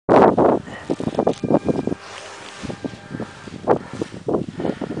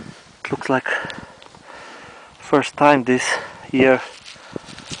looks like first time this year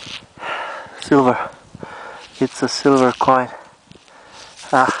silver. It's a silver coin.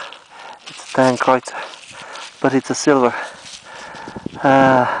 It's a 10 kreuzer, but it's a silver.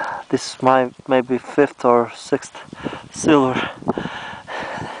 This is my maybe 5th or 6th silver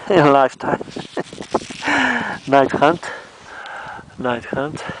in a lifetime. Night hunt,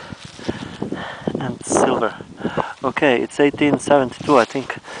 and silver. Okay, it's 1872, I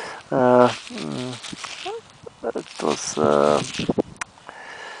think. It was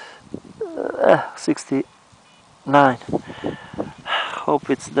 69. Hope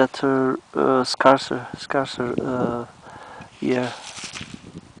it's that scarcer year,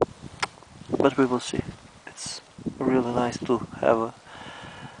 but we will see. It's really nice to have a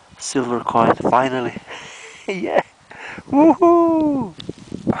silver coin finally. Yeah, woohoo!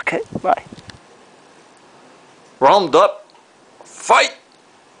 Okay, bye. Round up, fight!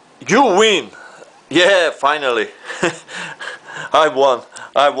 You win! Yeah, finally! I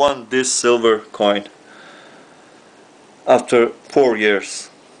won this silver coin. After 4 years,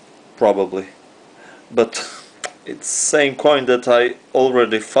 probably. But it's same coin that I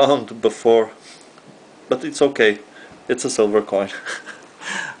already found before. But it's okay. It's a silver coin.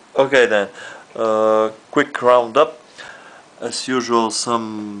 Okay then. Quick roundup. As usual,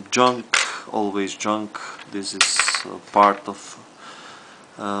 some junk. Always junk. This is part of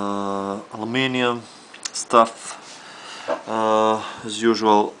aluminium stuff. As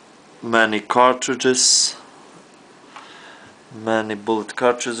usual, many cartridges. Many bullet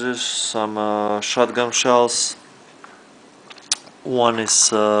cartridges, some shotgun shells. One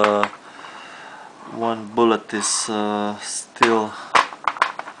bullet is still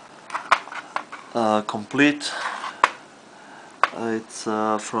complete. It's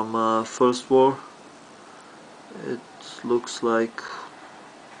from First War. It looks like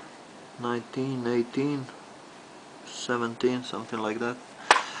 19, 18, 17, something like that.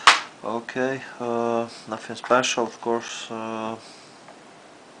 Okay, nothing special, of course.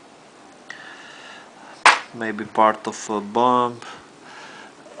 Maybe part of a bomb,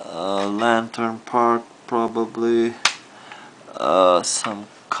 lantern part probably, some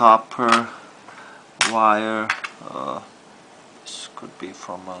copper wire. This could be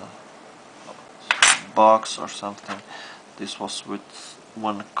from a box or something. This was with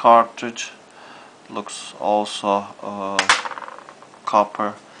one cartridge. Looks also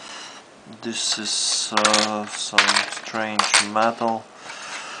copper. This is some strange metal.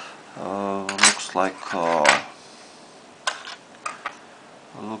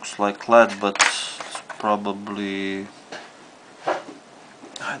 Looks like lead, but it's probably,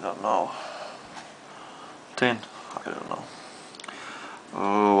 I don't know, tin. I don't know.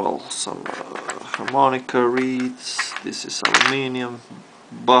 Well, some harmonica reeds. This is aluminium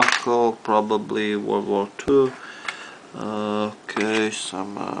buckle, probably World War II. Okay,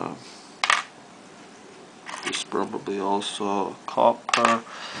 some. This probably also copper.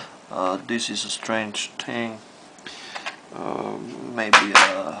 This is a strange thing. Maybe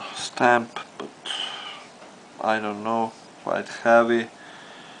a stamp, but I don't know. Quite heavy.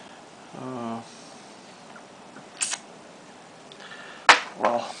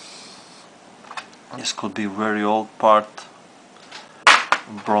 Well, this could be very old part.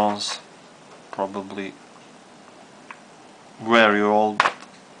 Bronze, probably very old, but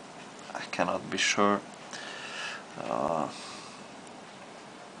I cannot be sure. I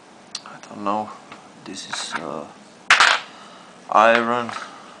don't know. This is iron.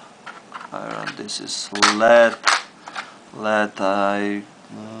 This is lead. I'm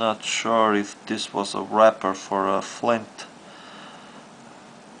not sure if this was a wrapper for a flint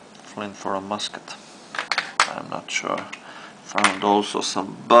for a musket. I'm not sure. Found also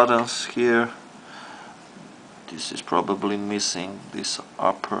some buttons here. This is probably missing this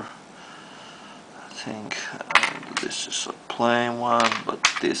upper thing, and this is a plain one, but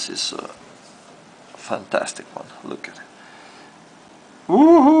this is a fantastic one. Look at it.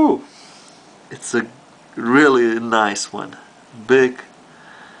 Woohoo! It's a really nice one. Big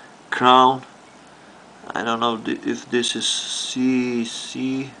crown. I don't know if this is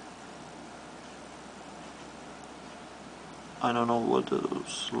CC. I don't know what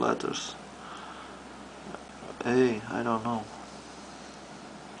those letters. A, I don't know.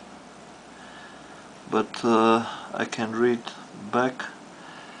 But I can read back.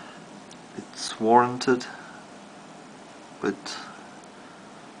 It's warranted with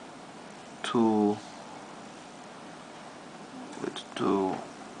two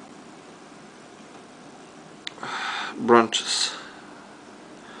branches.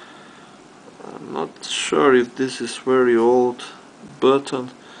 I'm not sure if this is very old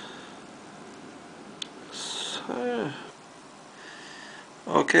button.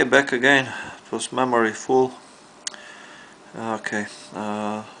 Okay, back again. It was memory full. Okay,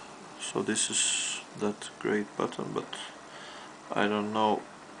 so this is that great button, but I don't know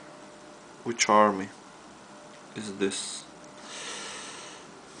which army is this.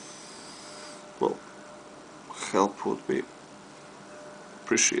 Well, help would be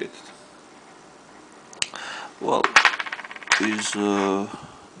appreciated. Well, these are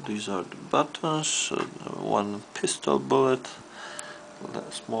the buttons. One pistol bullet,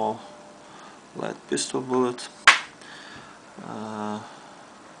 a small light pistol bullet.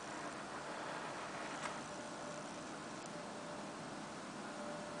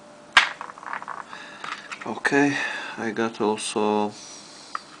 Okay, I got also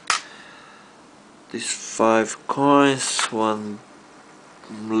these 5 coins, one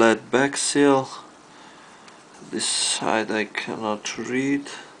lead back seal. This side I cannot read,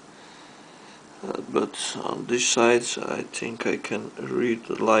 but on this side I think I can read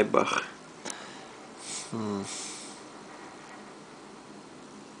Leibach.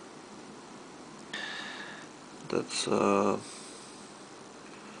 That's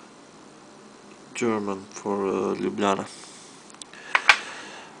German for Ljubljana.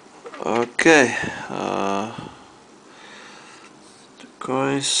 Okay, the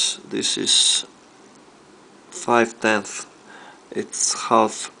coins. This is 5/10. It's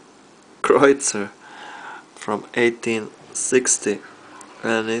half Kreutzer from 1860,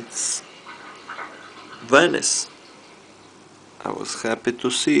 and it's Venice. I was happy to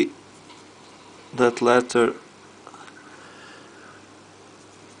see that letter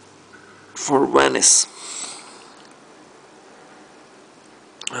for Venice.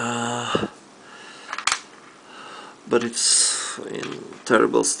 But it's in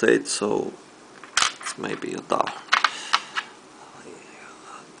terrible state, so it's maybe $1.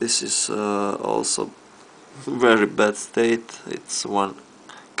 This is also very bad state. It's one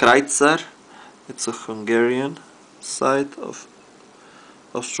Kreutzer. It's a Hungarian side of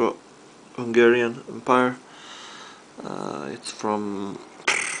Austro-Hungarian Empire. It's from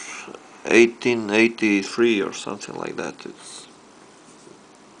 1883 or something like that. It's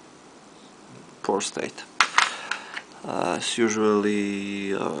poor state. It's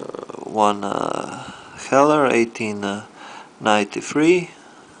usually one Heller 1893,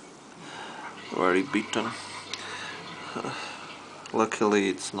 very beaten. Luckily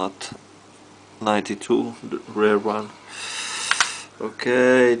it's not 92, the rare one.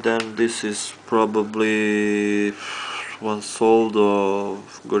 Okay, then this is probably one sold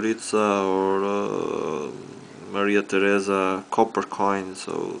of Gorica or Maria Teresa copper coin,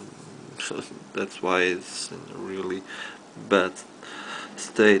 so that's why it's in a really bad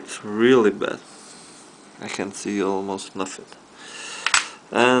state, really bad. I can see almost nothing.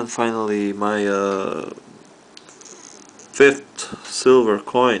 And finally my 5th silver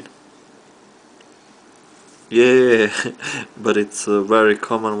coin. Yeah, but it's a very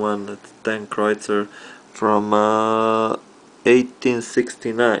common one. It's 10 Kreutzer from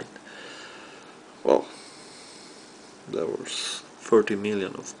 1869. Well, there was 30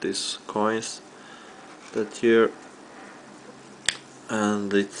 million of these coins that year,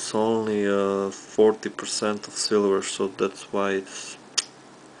 and it's only 40% of silver, so that's why it's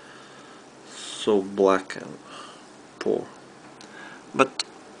so black and poor. But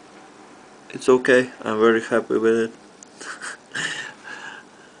it's okay, I'm very happy with it.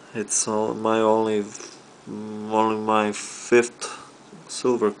 It's only my 5th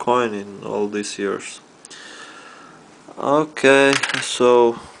silver coin in all these years. Okay,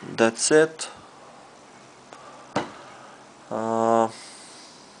 so that's it.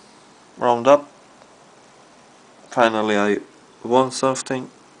 Round up. Finally I won something,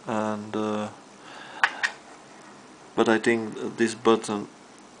 and but I think this button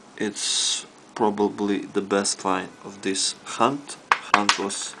it's probably the best find of this hunt. Hunt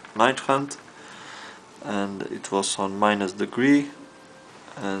was night hunt, and it was on -degree,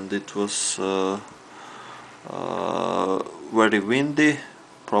 and it was very windy,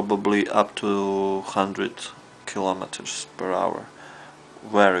 probably up to 100 kilometers per hour.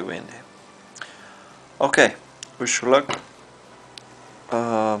 Very windy. Okay, wish you luck.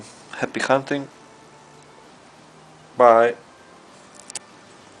 Happy hunting. Bye.